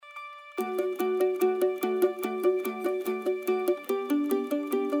Welcome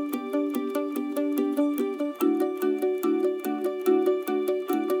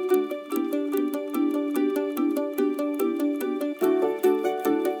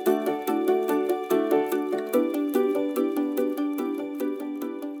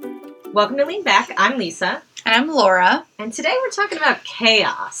to Lean Back. I'm Lisa. And I'm Laura. And today we're talking about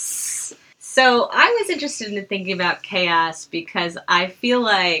chaos. So I was interested in thinking about chaos because I feel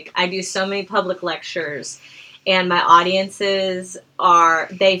like I do so many public lectures and my audiences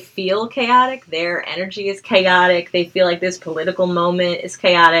they feel chaotic. Their energy is chaotic. They feel like this political moment is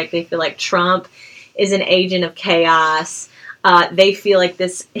chaotic. They feel like Trump is an agent of chaos. They feel like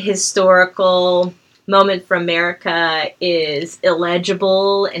this historical moment for America is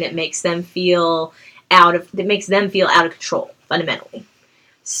illegible, and it makes them feel out of control fundamentally.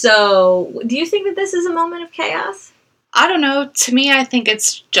 So, do you think that this is a moment of chaos? I don't know. To me, I think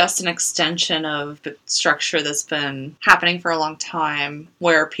it's just an extension of the structure that's been happening for a long time,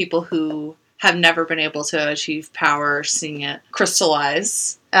 where people who have never been able to achieve power are seeing it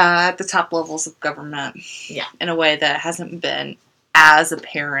crystallize at the top levels of government in a way that hasn't been as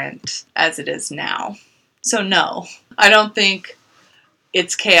apparent as it is now. So no, I don't think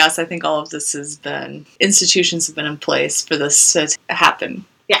it's chaos. I think all of this institutions have been in place for this to happen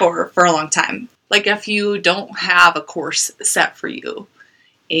for a long time. Like if you don't have a course set for you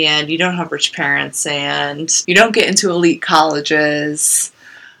and you don't have rich parents and you don't get into elite colleges,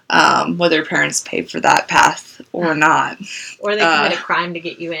 whether your parents pay for that path or not. Or they commit a crime to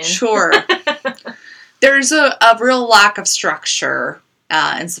get you in. Sure. There's a real lack of structure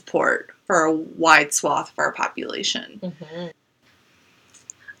and support for a wide swath of our population. Mm-hmm.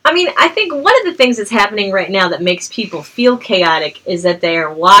 I mean, I think one of the things that's happening right now that makes people feel chaotic is that they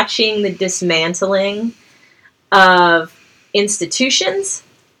are watching the dismantling of institutions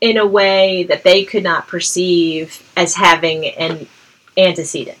in a way that they could not perceive as having an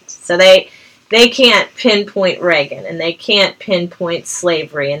antecedent. So they can't pinpoint Reagan, and they can't pinpoint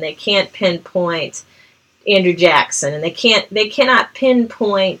slavery, and they can't pinpoint Andrew Jackson, and they cannot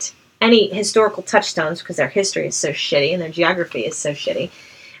pinpoint any historical touchstones because their history is so shitty and their geography is so shitty.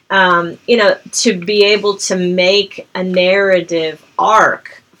 To be able to make a narrative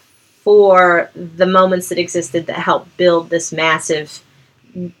arc for the moments that existed that helped build this massive,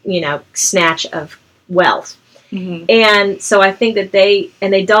 snatch of wealth. Mm-hmm. And so I think that they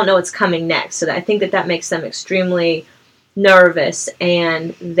don't know what's coming next. So I think that makes them extremely nervous,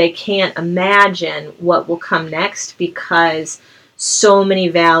 and they can't imagine what will come next because so many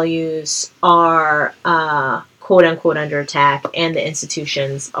values are quote unquote under attack, and the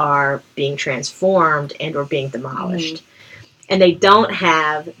institutions are being transformed and or being demolished. Mm-hmm. And they don't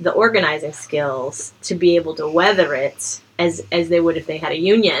have the organizing skills to be able to weather it as they would if they had a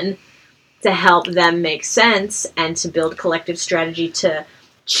union to help them make sense and to build collective strategy to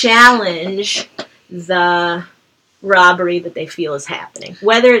challenge the robbery that they feel is happening.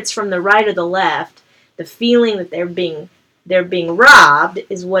 Whether it's from the right or the left, the feeling that they're being robbed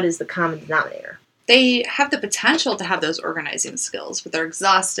is what is the common denominator. They have the potential to have those organizing skills, but they're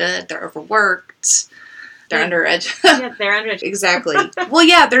exhausted, they're overworked, they're undereducated. Yeah, they're undereducated. Exactly. Well,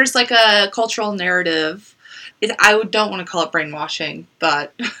 yeah, there's like a cultural narrative. I don't want to call it brainwashing,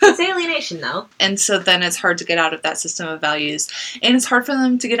 but it's alienation, though. And so then it's hard to get out of that system of values. And it's hard for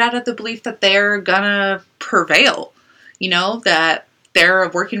them to get out of the belief that they're gonna prevail. That they're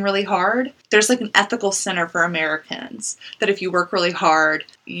working really hard. There's like an ethical center for Americans that if you work really hard,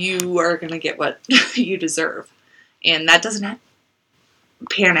 you are gonna get what you deserve. And that doesn't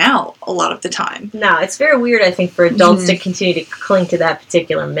pan out a lot of the time. No, it's very weird, I think, for adults to continue to cling to that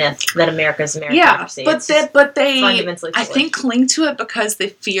particular myth that America's a meritocracy. Yeah, but they I think cling to it because they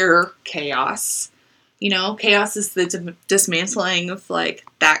fear chaos. Chaos is the dismantling of like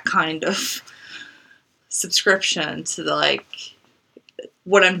that kind of subscription to the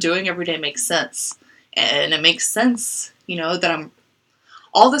what I'm doing every day makes sense. And it makes sense, that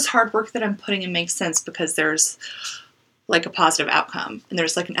all this hard work that I'm putting in makes sense because there's like a positive outcome, and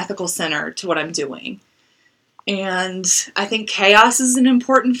there's like an ethical center to what I'm doing. And I think chaos is an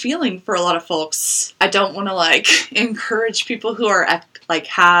important feeling for a lot of folks. I don't want to encourage people who are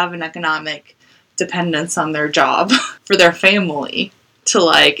have an economic dependence on their job for their family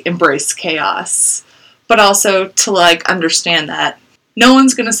to embrace chaos, but also to understand that no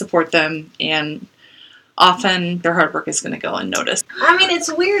one's going to support them, and often their hard work is going to go unnoticed. I mean, it's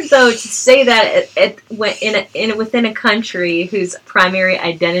weird, though, to say that within a country whose primary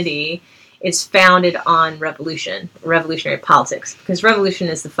identity is founded on revolutionary politics, because revolution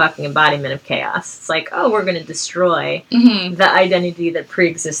is the fucking embodiment of chaos. It's like, oh, we're going to destroy the identity that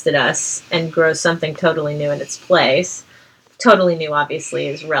pre-existed us and grow something totally new in its place. Totally new, obviously,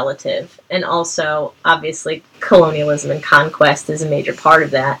 is relative. And also, obviously, colonialism and conquest is a major part of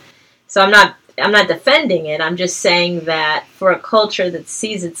that. So I'm not defending it. I'm just saying that for a culture that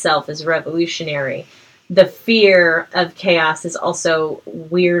sees itself as revolutionary, the fear of chaos is also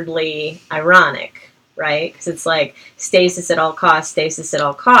weirdly ironic, right? Because it's like stasis at all costs, stasis at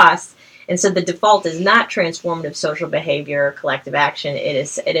all costs. And so the default is not transformative social behavior or collective action. It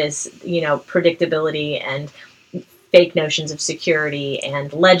is, predictability and fake notions of security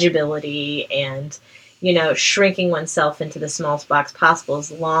and legibility and, shrinking oneself into the smallest box possible as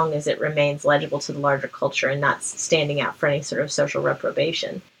long as it remains legible to the larger culture and not standing out for any sort of social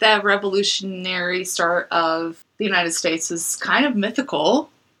reprobation. The revolutionary start of the United States is kind of mythical.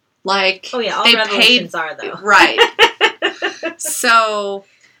 Like, oh yeah, all revolutions are, though. Right. So,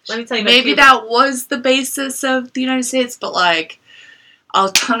 let me tell you, maybe that was the basis of the United States, but like, a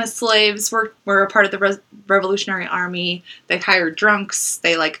ton of slaves were a part of the Revolutionary Army. They hired drunks.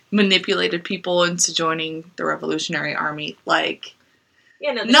 They, manipulated people into joining the Revolutionary Army. Like,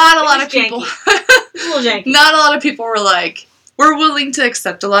 not a lot of people... Not a lot of people were like, we're willing to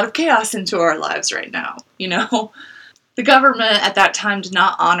accept a lot of chaos into our lives right now, The government at that time did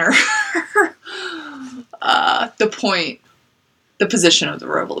not honor the position of the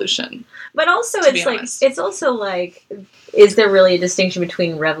revolution. But also, it's also like, is there really a distinction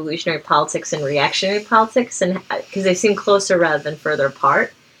between revolutionary politics and reactionary politics? And because they seem closer rather than further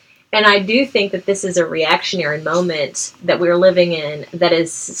apart. And I do think that this is a reactionary moment that we're living in that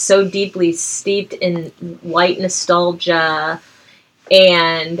is so deeply steeped in white nostalgia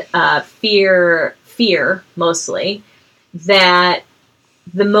and fear mostly, that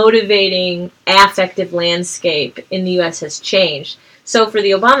the motivating affective landscape in the U.S. has changed. So for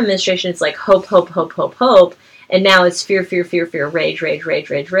the Obama administration, it's like hope, hope, hope, hope, hope. And now it's fear, fear, fear, fear, rage, rage, rage,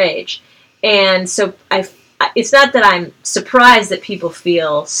 rage, rage. And so it's not that I'm surprised that people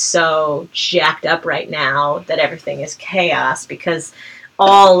feel so jacked up right now that everything is chaos, because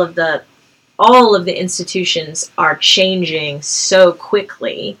all of the institutions are changing so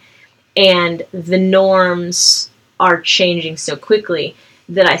quickly, and the norms are changing so quickly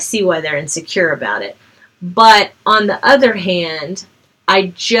that I see why they're insecure about it. But on the other hand,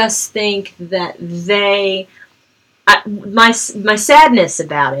 I just think that my sadness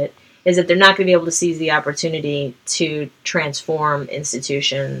about it is that they're not going to be able to seize the opportunity to transform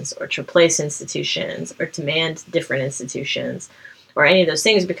institutions or to replace institutions or to demand different institutions or any of those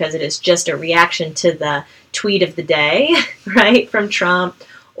things, because it is just a reaction to the tweet of the day, right, from Trump,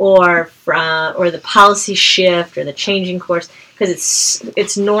 or the policy shift or the changing course, because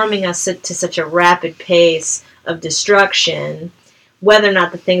it's norming us to such a rapid pace of destruction. Whether or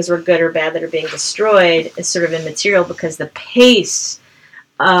not the things were good or bad that are being destroyed is sort of immaterial, because the pace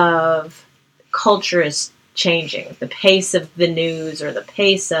of culture is changing. The pace of the news or the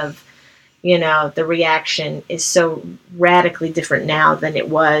pace of, the reaction is so radically different now than it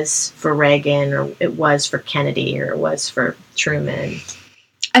was for Reagan or it was for Kennedy or it was for Truman.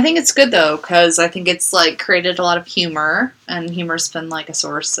 I think it's good, though, because I think it's, created a lot of humor, and humor's been, a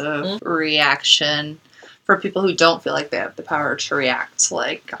source of reaction for people who don't feel like they have the power to react,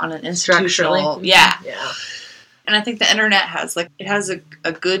 on an institutional... Yeah. And I think the internet has, it has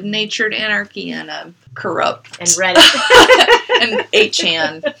a good-natured anarchy and a corrupt... And Reddit. And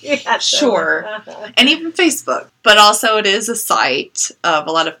 8chan. Yeah, sure. And even Facebook. But also it is a site of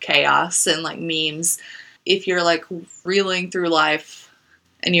a lot of chaos and, memes. If you're, reeling through life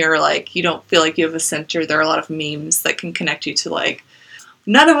and you're, you don't feel like you have a center, there are a lot of memes that can connect you to,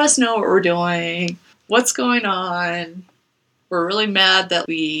 none of us know what we're doing. What's going on? We're really mad that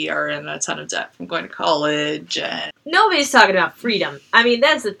we are in a ton of debt from going to college. And nobody's talking about freedom. I mean,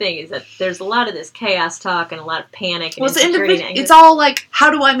 that's the thing, is that there's a lot of this chaos talk and a lot of panic and insecurity. It's all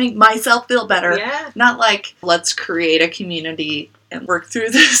how do I make myself feel better? Yeah. Not let's create a community and work through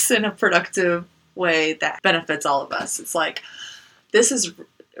this in a productive way that benefits all of us. It's this is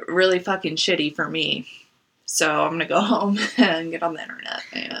really fucking shitty for me. So I'm going to go home and get on the internet.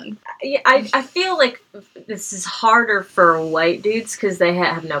 And I feel like this is harder for white dudes because they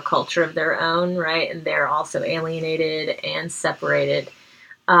have no culture of their own, right? And they're also alienated and separated.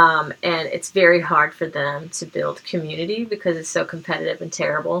 And it's very hard for them to build community because it's so competitive and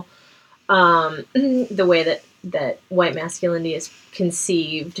terrible. The way that white masculinity is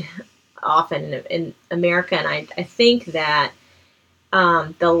conceived often in America. And I think that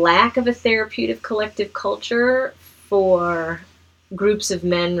the lack of a therapeutic collective culture for groups of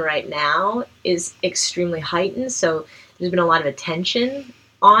men right now is extremely heightened. So there's been a lot of attention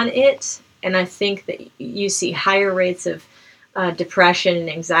on it. And I think that you see higher rates of depression and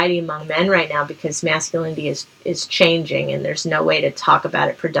anxiety among men right now because masculinity is changing and there's no way to talk about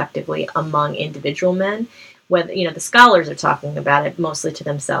it productively among individual men. Whether, the scholars are talking about it mostly to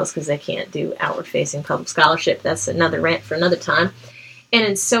themselves because they can't do outward-facing public scholarship. That's another rant for another time.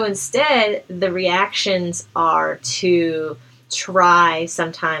 And so instead, the reactions are to try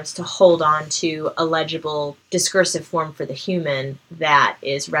sometimes to hold on to a legible discursive form for the human that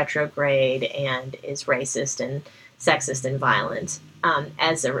is retrograde and is racist and sexist and violent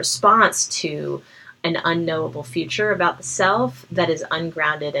as a response to an unknowable future about the self that is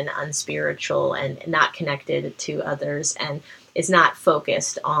ungrounded and unspiritual and not connected to others and is not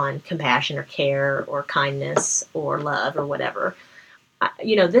focused on compassion or care or kindness or love or whatever.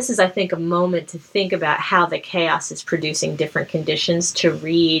 This is, I think, a moment to think about how the chaos is producing different conditions to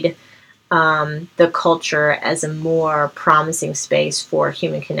read the culture as a more promising space for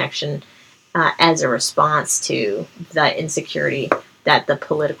human connection as a response to the insecurity that the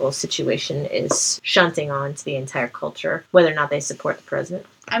political situation is shunting on to the entire culture, whether or not they support the president.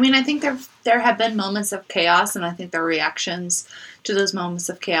 I mean, I think there have been moments of chaos, and I think the reactions to those moments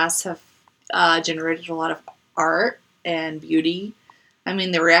of chaos have generated a lot of art and beauty. I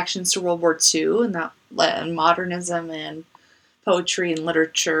mean, the reactions to World War II and modernism and poetry and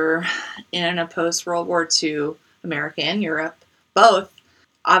literature in a post-World War II America and Europe, both.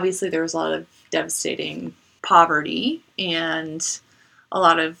 Obviously, there was a lot of devastating poverty and a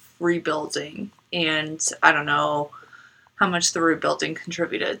lot of rebuilding. And I don't know how much the rebuilding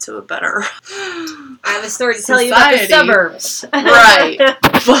contributed to a better I have a story to tell you about the suburbs. Right.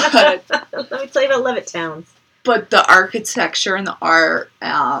 But let me tell you about Levittown. But the architecture and the art,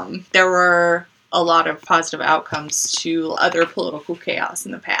 there were a lot of positive outcomes to other political chaos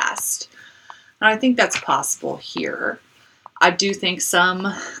in the past. And I think that's possible here. I do think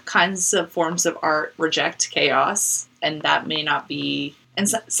some kinds of forms of art reject chaos, and that may not be... And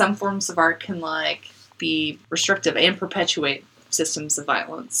some forms of art can, be restrictive and perpetuate systems of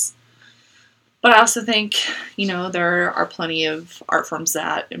violence. But I also think, there are plenty of art forms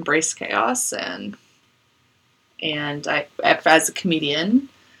that embrace chaos, and I, as a comedian,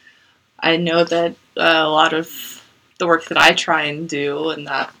 I know that a lot of the work that I try and do and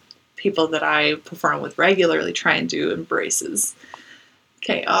that people that I perform with regularly try and do embraces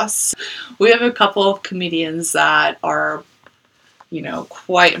chaos. We have a couple of comedians that are,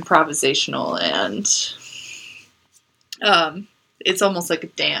 quite improvisational, and it's almost like a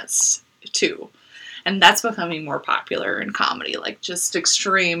dance, too. And that's becoming more popular in comedy, just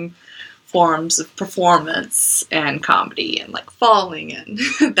extreme forms of performance and comedy and falling, and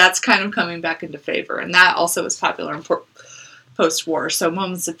that's kind of coming back into favor. And that also is popular in post-war. So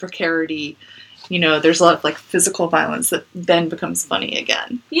moments of precarity, there's a lot of physical violence that then becomes funny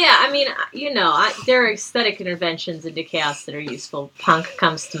again. Yeah, I mean, there are aesthetic interventions into chaos that are useful. Punk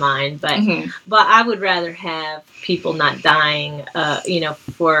comes to mind, but I would rather have people not dying,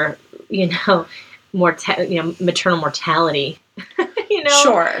 for maternal mortality.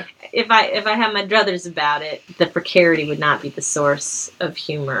 Sure. If I have my druthers about it, the precarity would not be the source of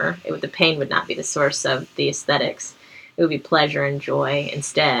humor. The pain would not be the source of the aesthetics. It would be pleasure and joy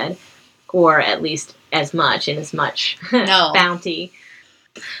instead, or at least as much bounty.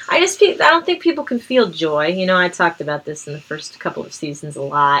 I don't think people can feel joy. I talked about this in the first couple of seasons a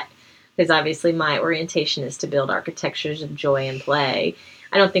lot, because obviously my orientation is to build architectures of joy and play.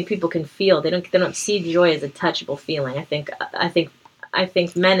 I don't think people can feel. They don't see joy as a touchable feeling. I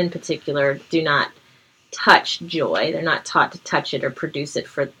think men in particular do not touch joy. They're not taught to touch it or produce it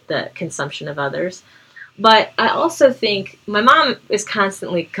for the consumption of others. But I also think my mom is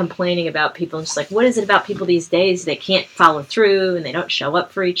constantly complaining about people and just what is it about people these days? They can't follow through and they don't show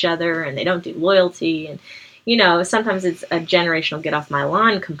up for each other and they don't do loyalty. And, sometimes it's a generational get off my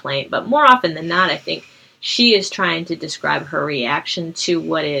lawn complaint. But more often than not, I think she is trying to describe her reaction to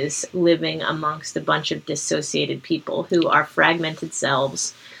what is living amongst a bunch of dissociated people who are fragmented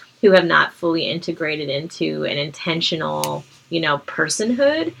selves, who have not fully integrated into an intentional,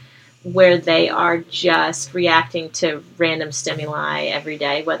 personhood, where they are just reacting to random stimuli every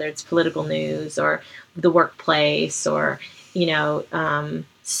day, whether it's political news or the workplace or,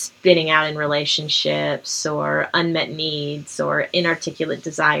 spinning out in relationships or unmet needs or inarticulate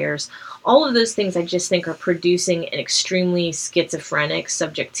desires. All of those things I just think are producing an extremely schizophrenic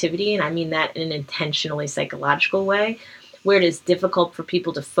subjectivity, and I mean that in an intentionally psychological way, where it is difficult for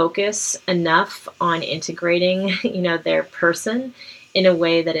people to focus enough on integrating, their person in a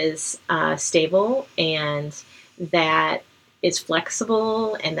way that is stable and that is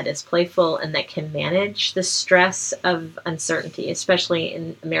flexible and that is playful and that can manage the stress of uncertainty, especially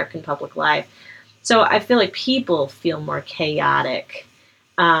in American public life. So I feel like people feel more chaotic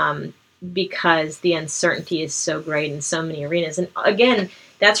because the uncertainty is so great in so many arenas. And again,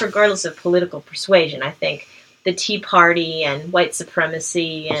 that's regardless of political persuasion. I think the Tea Party and white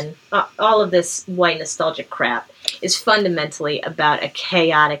supremacy and all of this white nostalgic crap is fundamentally about a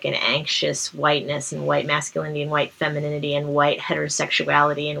chaotic and anxious whiteness and white masculinity and white femininity and white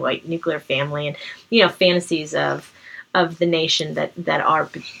heterosexuality and white nuclear family and, you know, fantasies of the nation that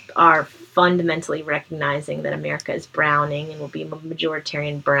are fundamentally recognizing that America is browning and will be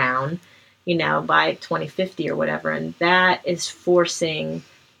majoritarian brown, you know, by 2050 or whatever. And that is forcing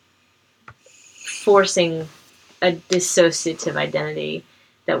a dissociative identity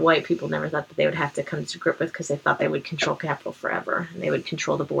that white people never thought that they would have to come to grip with because they thought they would control capital forever and they would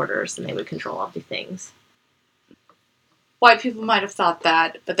control the borders and they would control all the things. White people might have thought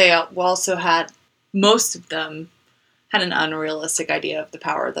that, but they also had, most of them had an unrealistic idea of the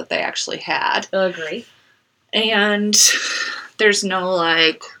power that they actually had. I agree. And there's no,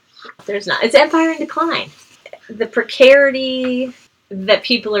 like... There's not. It's empire in decline. The precarity that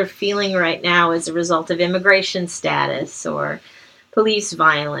people are feeling right now as a result of immigration status or police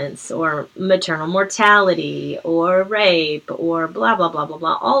violence or maternal mortality or rape or blah, blah, blah, blah,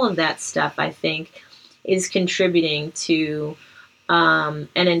 blah. All of that stuff, I think, is contributing to an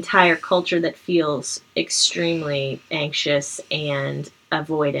entire culture that feels extremely anxious and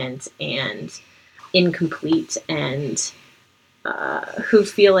avoidant and incomplete and who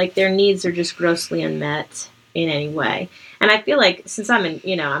feel like their needs are just grossly unmet in any way. And I feel like since I'm in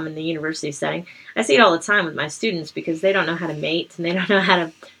the university setting, I see it all the time with my students because they don't know how to mate and they don't know how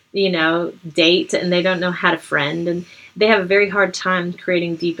to, date and they don't know how to friend. And they have a very hard time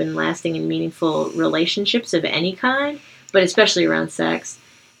creating deep and lasting and meaningful relationships of any kind, but especially around sex.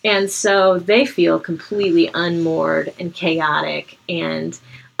 And so they feel completely unmoored and chaotic and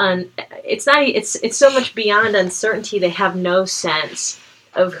it's so much beyond uncertainty. They have no sense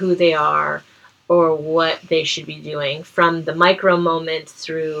of who they are or what they should be doing from the micro moment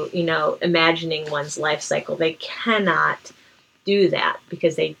through, imagining one's life cycle. They cannot do that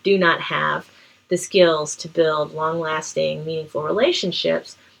because they do not have the skills to build long-lasting, meaningful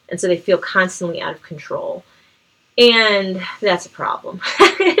relationships. And so they feel constantly out of control. And that's a problem.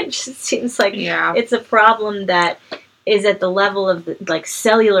 It just seems like It's a problem that is at the level of the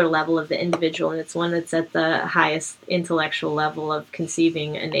cellular level of the individual, and it's one that's at the highest intellectual level of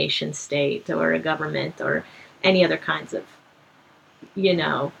conceiving a nation state or a government or any other kinds of,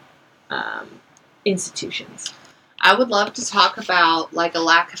 institutions. I would love to talk about a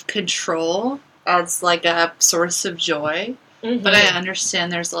lack of control as a source of joy, but I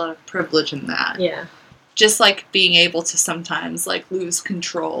understand there's a lot of privilege in that. Yeah. Just being able to sometimes lose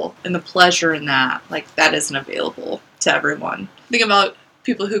control and the pleasure in that, that isn't available to everyone. Think about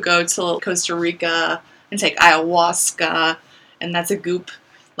people who go to Costa Rica and take ayahuasca, and that's a goop,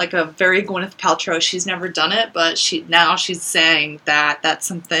 a very Gwyneth Paltrow. She's never done it, but she's saying that that's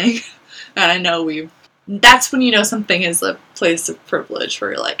something, and I know that's when something is a place of privilege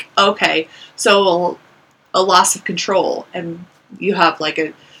where you're okay, so a loss of control, and you have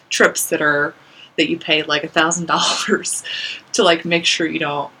trips that you pay $1,000 to make sure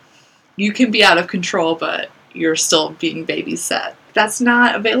you can be out of control, but you're still being babysat. That's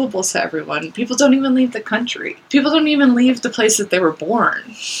not available to everyone. People don't even leave the country. People don't even leave the place that they were born.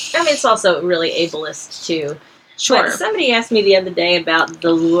 I mean, it's also really ableist too. Sure. But somebody asked me the other day about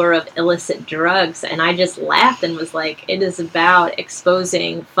the lure of illicit drugs, and I just laughed and was like, it is about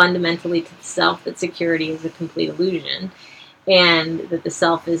exposing fundamentally to the self that security is a complete illusion. And that the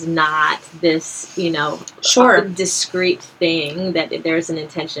self is not this, discrete thing, that there's an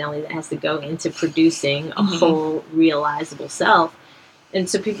intentionality that has to go into producing a whole realizable self. And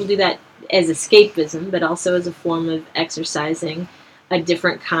so people do that as escapism, but also as a form of exercising a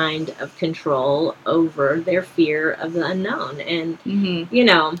different kind of control over their fear of the unknown. And,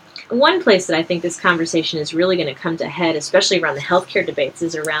 one place that I think this conversation is really going to come to head, especially around the healthcare debates,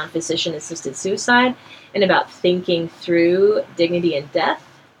 is around physician-assisted suicide and about thinking through dignity and death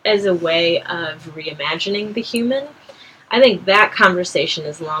as a way of reimagining the human. I think that conversation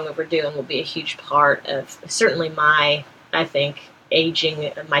is long overdue and will be a huge part of certainly my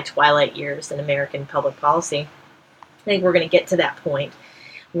aging, my twilight years in American public policy. I think we're going to get to that point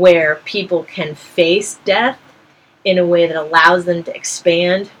where people can face death in a way that allows them to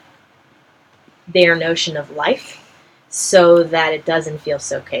expand their notion of life so that it doesn't feel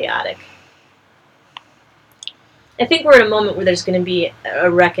so chaotic. I think we're at a moment where there's going to be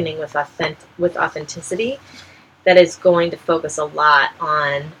a reckoning with authenticity that is going to focus a lot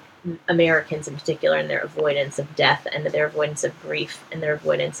on Americans in particular and their avoidance of death and their avoidance of grief and their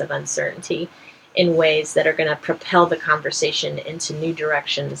avoidance of uncertainty in ways that are going to propel the conversation into new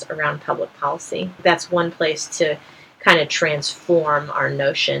directions around public policy. That's one place to kind of transform our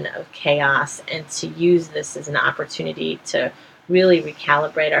notion of chaos and to use this as an opportunity to really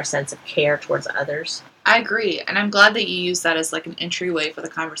recalibrate our sense of care towards others. I agree, and I'm glad that you use that as like an entryway for the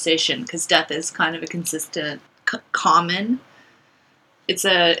conversation, because death is kind of a consistent, common. It's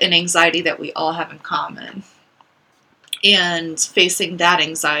an anxiety that we all have in common. And facing that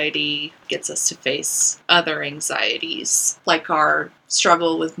anxiety gets us to face other anxieties. Like our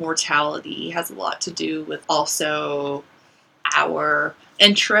struggle with mortality has a lot to do with also our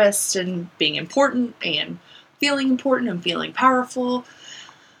interest in being important and feeling powerful.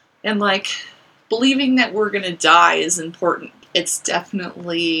 And like believing that we're going to die is important. It's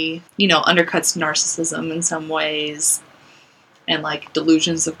definitely, undercuts narcissism in some ways and like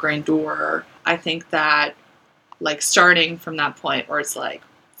delusions of grandeur. I think that like starting from that point where it's like,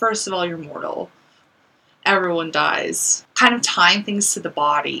 first of all, you're mortal. Everyone dies. Kind of tying things to the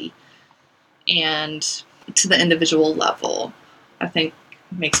body and to the individual level, I think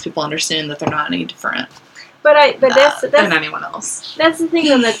makes people understand that they're not any different. But that's than anyone else. That's the thing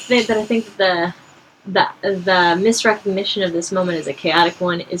that I think the misrecognition of this moment as a chaotic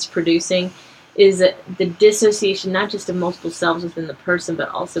one is producing is the dissociation not just of multiple selves within the person, but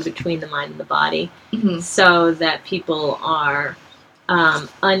also between the mind and the body, so that people are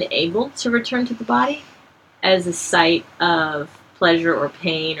unable to return to the body as a site of pleasure or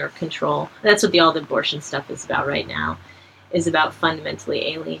pain or control. That's what all the abortion stuff is about right now, is about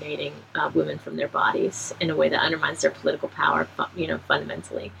fundamentally alienating women from their bodies in a way that undermines their political power,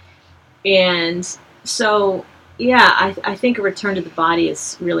 fundamentally. And so, I think a return to the body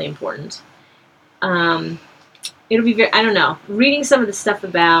is really important. It'll be very, I don't know, reading some of the stuff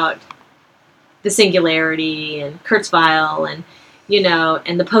about the singularity and Kurzweil and,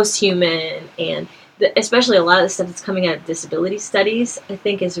 and the post-human and especially a lot of the stuff that's coming out of disability studies, I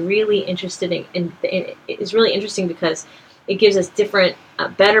think is really interesting because it gives us different,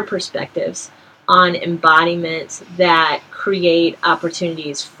 better perspectives on embodiment that create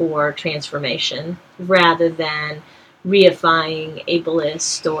opportunities for transformation rather than reifying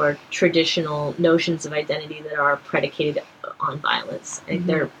ableist or traditional notions of identity that are predicated on violence. And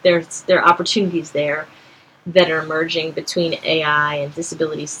there are opportunities there that are emerging between AI and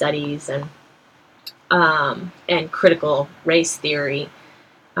disability studies and critical race theory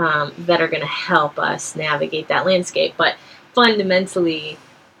that are going to help us navigate that landscape. But fundamentally,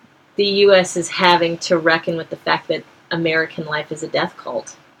 the U.S. is having to reckon with the fact that American life is a death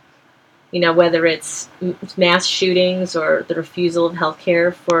cult. Whether it's mass shootings or the refusal of health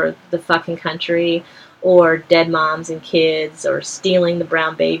care for the fucking country or dead moms and kids or stealing the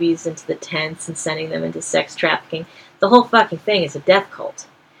brown babies into the tents and sending them into sex trafficking. The whole fucking thing is a death cult.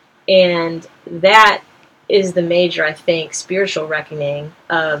 And that is the major, I think, spiritual reckoning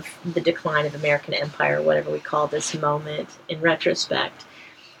of the decline of American empire, whatever we call this moment in retrospect.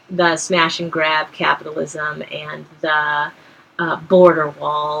 The smash and grab capitalism and the border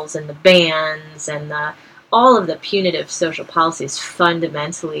walls and the bans and all of the punitive social policies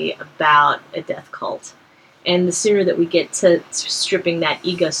fundamentally about a death cult. And the sooner that we get to stripping that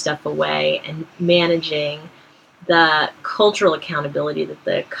ego stuff away and managing the cultural accountability that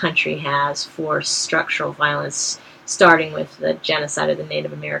the country has for structural violence, starting with the genocide of the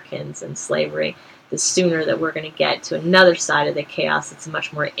Native Americans and slavery, the sooner that we're going to get to another side of the chaos that's a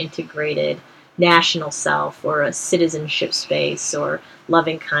much more integrated national self or a citizenship space or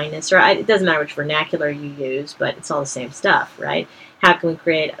loving kindness, or it doesn't matter which vernacular you use, but it's all the same stuff, right? How can we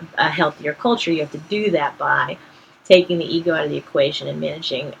create a healthier culture? You have to do that by taking the ego out of the equation and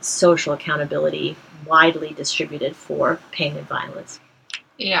managing social accountability widely distributed for pain and violence.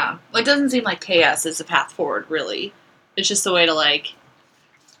 Yeah. Well, it doesn't seem like chaos is the path forward, really. It's just a way to,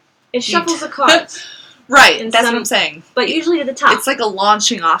 it shuffles the cards. Right, that's what I'm saying. But usually to the top. It's like a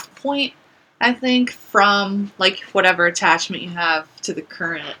launching off point, I think, from, whatever attachment you have to the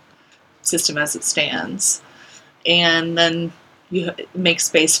current system as it stands. And then you make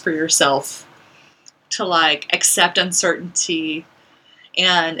space for yourself to, accept uncertainty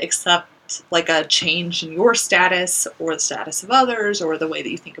and accept, a change in your status or the status of others or the way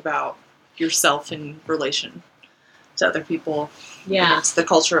that you think about yourself in relation to other people. Yeah. And to the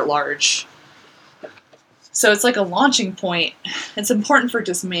culture at large. So it's like a launching point. It's important for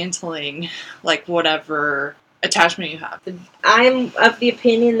dismantling, whatever attachment you have. I'm of the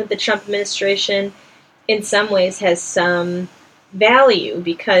opinion that the Trump administration, in some ways, has some value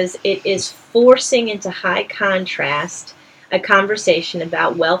because it is forcing into high contrast a conversation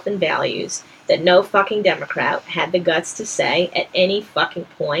about wealth and values that no fucking Democrat had the guts to say at any fucking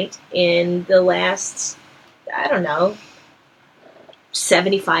point in the last, I don't know,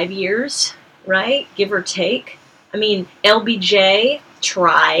 75 years, right? Give or take. I mean, LBJ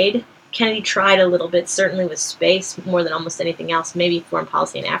tried. Kennedy tried a little bit, certainly with space, more than almost anything else, maybe foreign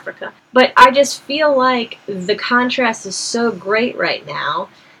policy in Africa. But I just feel like the contrast is so great right now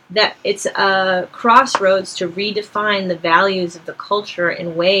that it's a crossroads to redefine the values of the culture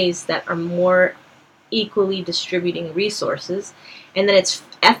in ways that are more equally distributing resources, and that it's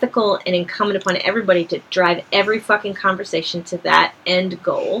ethical and incumbent upon everybody to drive every fucking conversation to that end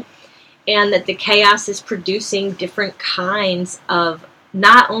goal, and that the chaos is producing different kinds of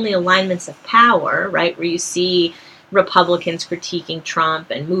not only alignments of power, right, where you see Republicans critiquing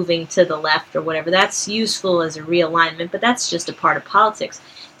Trump and moving to the left or whatever. That's useful as a realignment, but that's just a part of politics.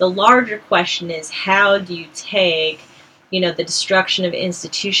 The larger question is, how do you take, the destruction of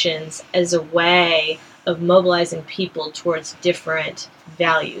institutions as a way of mobilizing people towards different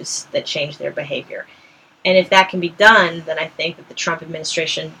values that change their behavior? And if that can be done, then I think that the Trump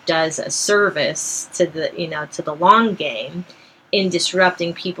administration does a service to the long game in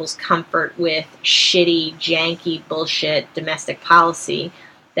disrupting people's comfort with shitty, janky, bullshit domestic policy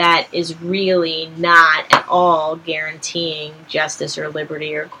that is really not at all guaranteeing justice or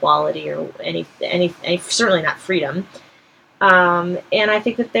liberty or equality or any certainly not freedom. And I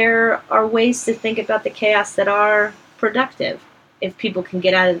think that there are ways to think about the chaos that are productive if people can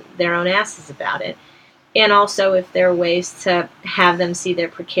get out of their own asses about it. And also if there are ways to have them see their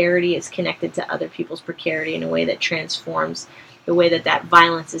precarity as connected to other people's precarity in a way that transforms the way that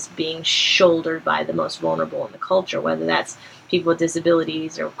violence is being shouldered by the most vulnerable in the culture, whether that's people with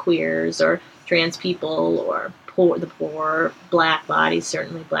disabilities or queers or trans people or the poor, black bodies,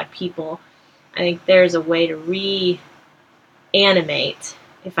 certainly black people. I think there's a way to reanimate,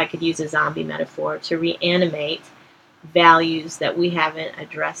 if I could use a zombie metaphor, to reanimate values that we haven't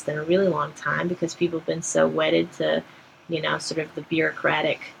addressed in a really long time because people have been so wedded to, sort of the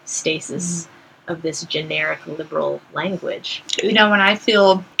bureaucratic stasis of this generic liberal language. When I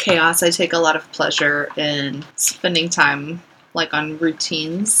feel chaos, I take a lot of pleasure in spending time on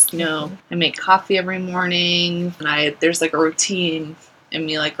routines. I make coffee every morning, and there's a routine in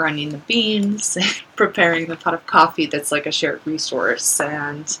me grinding the beans, preparing the pot of coffee that's a shared resource.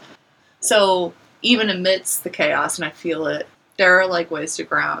 And so even amidst the chaos, and I feel it, there are ways to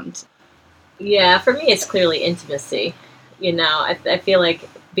ground. Yeah, for me it's clearly intimacy. I feel like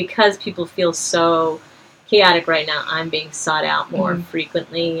because people feel so chaotic right now, I'm being sought out more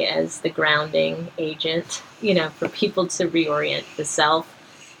frequently as the grounding agent, for people to reorient the self.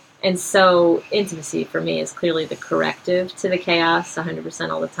 And so intimacy for me is clearly the corrective to the chaos, 100%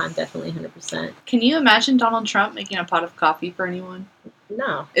 all the time, definitely 100%. Can you imagine Donald Trump making a pot of coffee for anyone?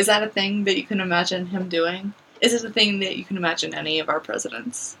 No. Is that a thing that you can imagine him doing? Is it a thing that you can imagine any of our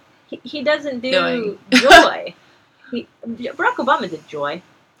presidents He doesn't do joy. Barack Obama did joy.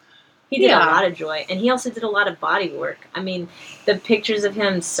 He did a lot of joy, and he also did a lot of body work. I mean, the pictures of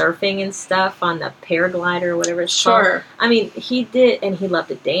him surfing and stuff on the paraglider or whatever it's called. I mean, he did, and he loved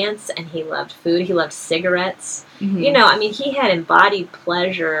to dance, and he loved food, he loved cigarettes. Mm-hmm. He had embodied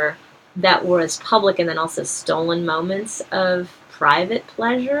pleasure that was public and then also stolen moments of private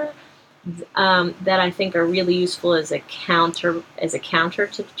pleasure that I think are really useful as a counter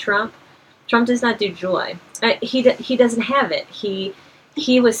to Trump. Trump does not do joy. He doesn't have it.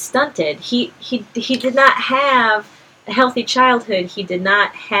 He was stunted. He did not have a healthy childhood. He did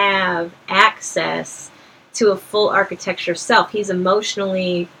not have access to a full architecture self. He's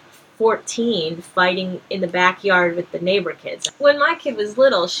emotionally 14 fighting in the backyard with the neighbor kids. When my kid was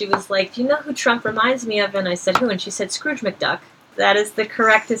little, she was like, "Do you know who Trump reminds me of?" And I said, "Who?" And she said, "Scrooge McDuck." That is the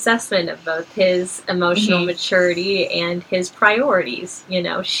correct assessment of both his emotional maturity and his priorities.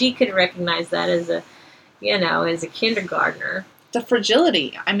 She could recognize that as a kindergartner. The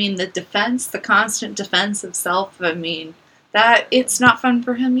fragility. The constant defense of self. That it's not fun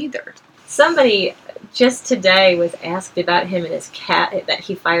for him either. Somebody just today was asked about him and his that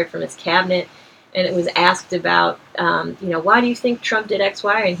he fired from his cabinet, and it was asked about, why do you think Trump did X,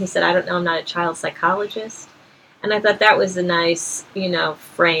 Y? And he said, "I don't know. I'm not a child psychologist." And I thought that was a nice,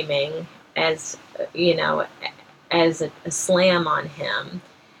 framing as, as a slam on him.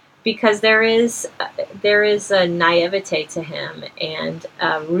 Because there is a naivete to him and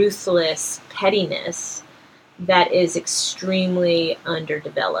a ruthless pettiness that is extremely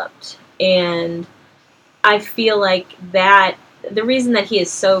underdeveloped. And I feel like that the reason that he is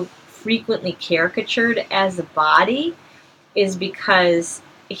so frequently caricatured as a body is because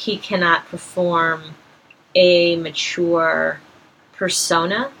he cannot perform a mature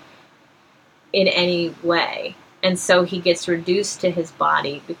persona in any way. And so he gets reduced to his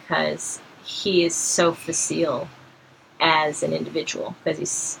body because he is so facile as an individual,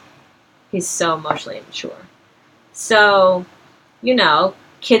 because he's so emotionally immature. So,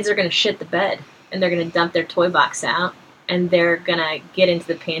 kids are going to shit the bed, and they're going to dump their toy box out, and they're going to get into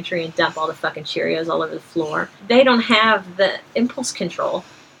the pantry and dump all the fucking Cheerios all over the floor. They don't have the impulse control.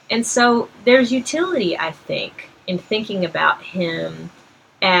 And so there's utility, I think, in thinking about him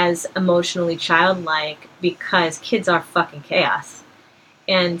as emotionally childlike, because kids are fucking chaos.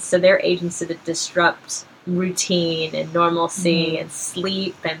 And so they're agents that disrupt routine and normalcy and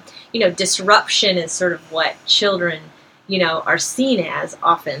sleep. And, disruption is sort of what children, are seen as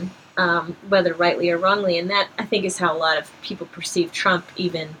often, whether rightly or wrongly. And that, I think, is how a lot of people perceive Trump,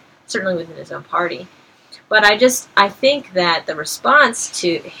 even certainly within his own party. But I think that the response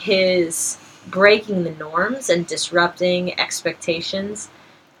to his breaking the norms and disrupting expectations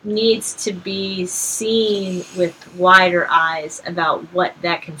needs to be seen with wider eyes about what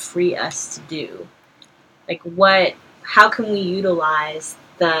that can free us to do. Like, how can we utilize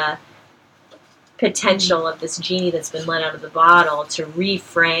the potential of this genie that's been let out of the bottle to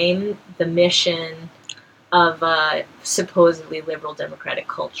reframe the mission of a supposedly liberal democratic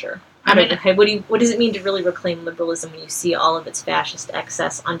culture? What does it mean to really reclaim liberalism when you see all of its fascist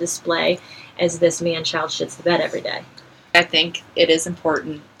excess on display as this man-child shits the bed every day? I think it is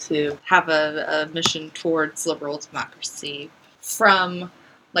important to have a mission towards liberal democracy from,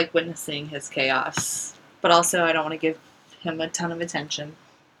 witnessing his chaos. But also, I don't want to give him a ton of attention.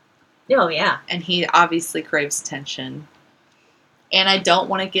 Oh, yeah. And he obviously craves attention. And I don't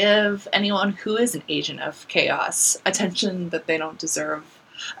want to give anyone who is an agent of chaos attention that they don't deserve,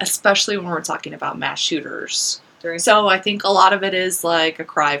 especially when we're talking about mass shooters. So I think a lot of it is a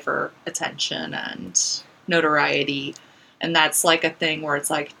cry for attention and notoriety. And that's a thing where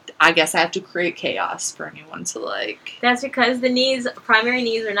it's I guess I have to create chaos for anyone to That's because the primary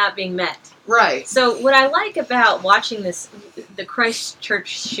needs are not being met. Right. So what I like about watching the Christchurch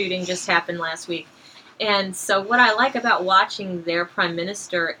shooting just happened last week. And so what I like about watching their prime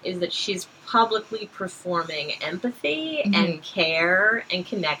minister is that she's publicly performing empathy and care and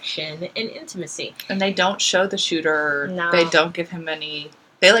connection and intimacy. And they don't show the shooter. No. They don't give him any.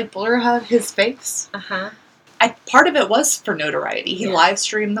 They blur out his face. Uh-huh. Part of it was for notoriety. He live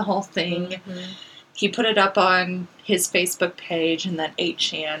streamed the whole thing. Mm-hmm. He put it up on his Facebook page, and then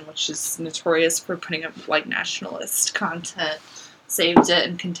 8chan, which is notorious for putting up white nationalist content, saved it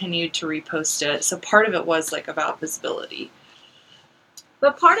and continued to repost it. So part of it was about visibility.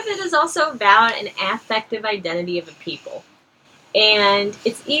 But part of it is also about an affective identity of a people. And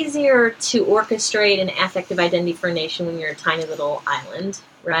it's easier to orchestrate an affective identity for a nation when you're a tiny little island,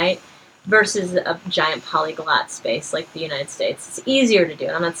 right? Versus a giant polyglot space like the United States. It's easier to do,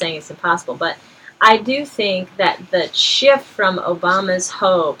 and I'm not saying it's impossible, but I do think that the shift from Obama's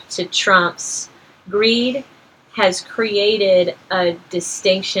hope to Trump's greed has created a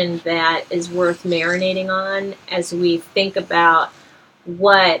distinction that is worth marinating on as we think about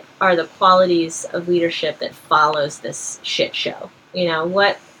what are the qualities of leadership that follows this shit show.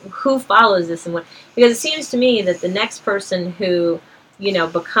 Who follows this and what? Because it seems to me that the next person who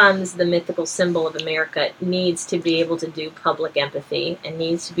becomes the mythical symbol of America needs to be able to do public empathy and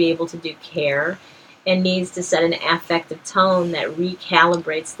needs to be able to do care and needs to set an affective tone that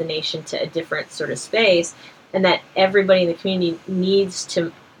recalibrates the nation to a different sort of space, and that everybody in the community needs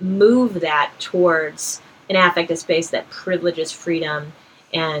to move that towards an affective space that privileges freedom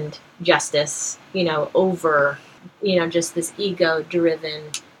and justice, over, just this ego-driven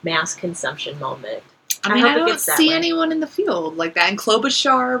mass consumption moment. I don't see anyone in the field like that. And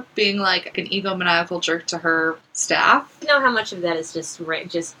Klobuchar being an egomaniacal jerk to her staff. You know how much of that is just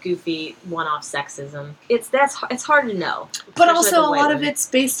goofy one-off sexism. It's hard to know. But also a lot of it's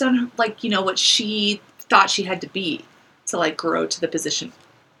based on what she thought she had to be to grow to the position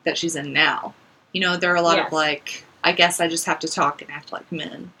that she's in now. There are a lot of I guess I just have to talk and act like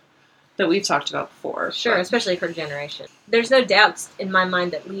men that we've talked about before. Sure, especially her generation. There's no doubt in my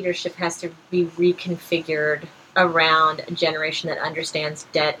mind that leadership has to be reconfigured around a generation that understands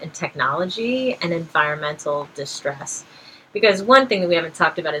debt and technology and environmental distress. Because one thing that we haven't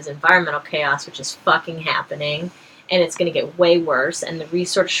talked about is environmental chaos, which is fucking happening, and it's going to get way worse, and the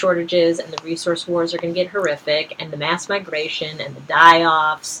resource shortages and the resource wars are going to get horrific, and the mass migration and the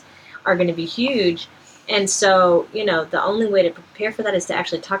die-offs are going to be huge. And so, the only way to prepare for that is to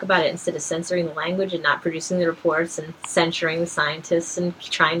actually talk about it instead of censoring the language and not producing the reports and censuring the scientists and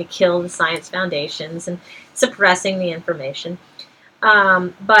trying to kill the science foundations and suppressing the information.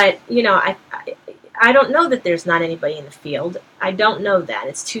 But, I don't know that there's not anybody in the field. I don't know that.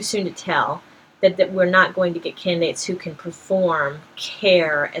 It's too soon to tell that we're not going to get candidates who can perform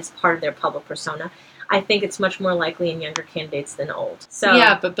care as part of their public persona. I think it's much more likely in younger candidates than old. So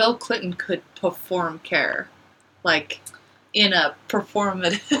yeah, but Bill Clinton could perform care, like in a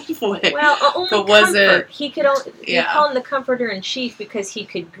performative way. Well, only but was comfort. He could only call him the comforter in chief because he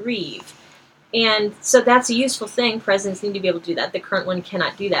could grieve, and so that's a useful thing. Presidents need to be able to do that. The current one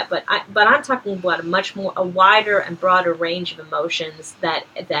cannot do that. But I'm talking about a wider and broader range of emotions that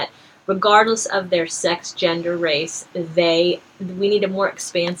regardless of their sex, gender, race, we need a more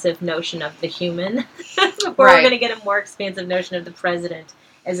expansive notion of the human before we're going to get a more expansive notion of the president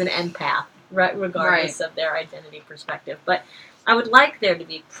as an empath, regardless of their identity perspective. But I would like there to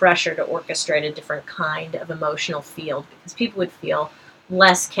be pressure to orchestrate a different kind of emotional field, because people would feel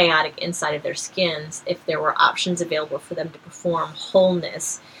less chaotic inside of their skins if there were options available for them to perform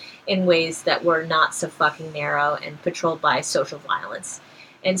wholeness in ways that were not so fucking narrow and patrolled by social violence.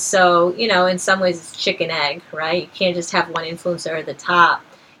 And so, in some ways it's chicken egg, right? You can't just have one influencer at the top,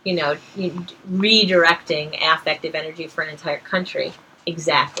 redirecting affective energy for an entire country.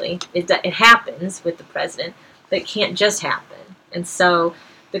 Exactly. It happens with the president, but it can't just happen. And so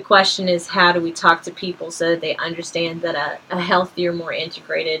the question is, how do we talk to people so that they understand that a healthier, more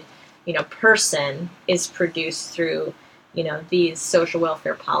integrated, person is produced through, these social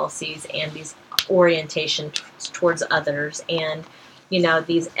welfare policies and these orientation towards others and,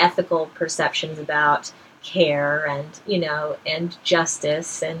 these ethical perceptions about care and, and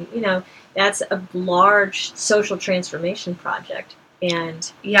justice. And, that's a large social transformation project.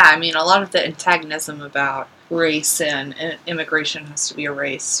 And yeah, I mean, a lot of the antagonism about race and immigration has to be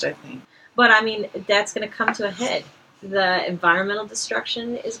erased, I think. But, I mean, that's going to come to a head. The environmental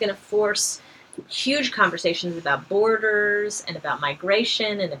destruction is going to force huge conversations about borders and about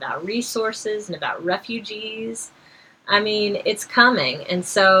migration and about resources and about refugees. I mean, it's coming. And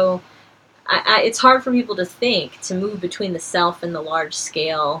so it's hard for people to move between the self and the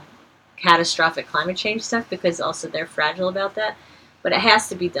large-scale catastrophic climate change stuff, because also they're fragile about that. But it has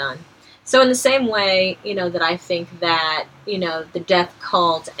to be done. So in the same way, that I think that, the death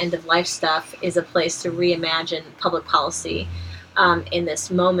cult, end-of-life stuff is a place to reimagine public policy in this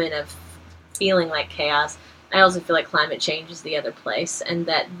moment of feeling like chaos, I also feel like climate change is the other place, and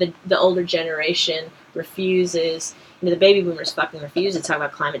that the older generation refuses, the baby boomers fucking refuse to talk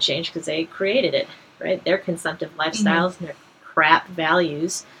about climate change because they created it, right? Their consumptive lifestyles and their crap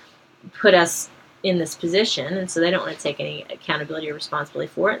values put us in this position, and so they don't want to take any accountability or responsibility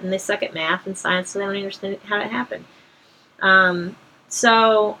for it, and they suck at math and science, so they don't understand how it happened.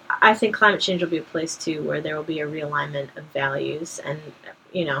 So I think climate change will be a place, too, where there will be a realignment of values, and,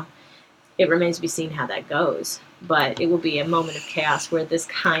 it remains to be seen how that goes, but it will be a moment of chaos where this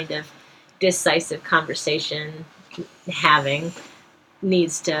kind of decisive conversation having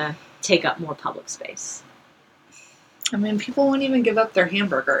needs to take up more public space. I mean, people won't even give up their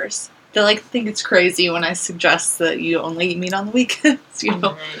hamburgers. They think it's crazy when I suggest that you only eat meat on the weekends, I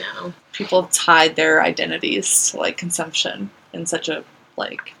know. People have tied their identities to, consumption in such a,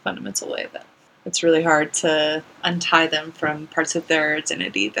 fundamental way that it's really hard to untie them from parts of their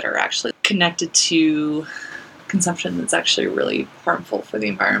identity that are actually connected to consumption that's actually really harmful for the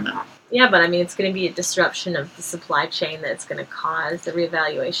environment. Yeah, but I mean, it's going to be a disruption of the supply chain that's going to cause the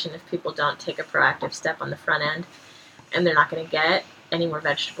reevaluation if people don't take a proactive step on the front end, and they're not going to get any more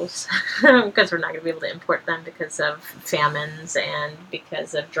vegetables because we're not going to be able to import them because of famines and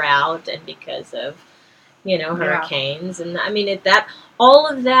because of drought and because of, hurricanes. And I mean, all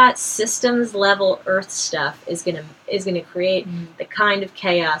of that systems level earth stuff is going to create the kind of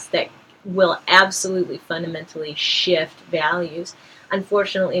chaos that will absolutely fundamentally shift values.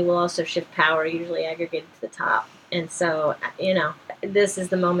 Unfortunately, will also shift power, usually aggregated to the top. And so, this is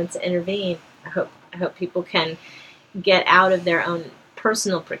the moment to intervene. I hope people can get out of their own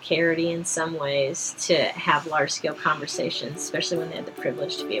personal precarity in some ways to have large-scale conversations, especially when they have the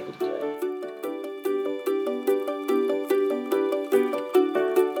privilege to be able to do it.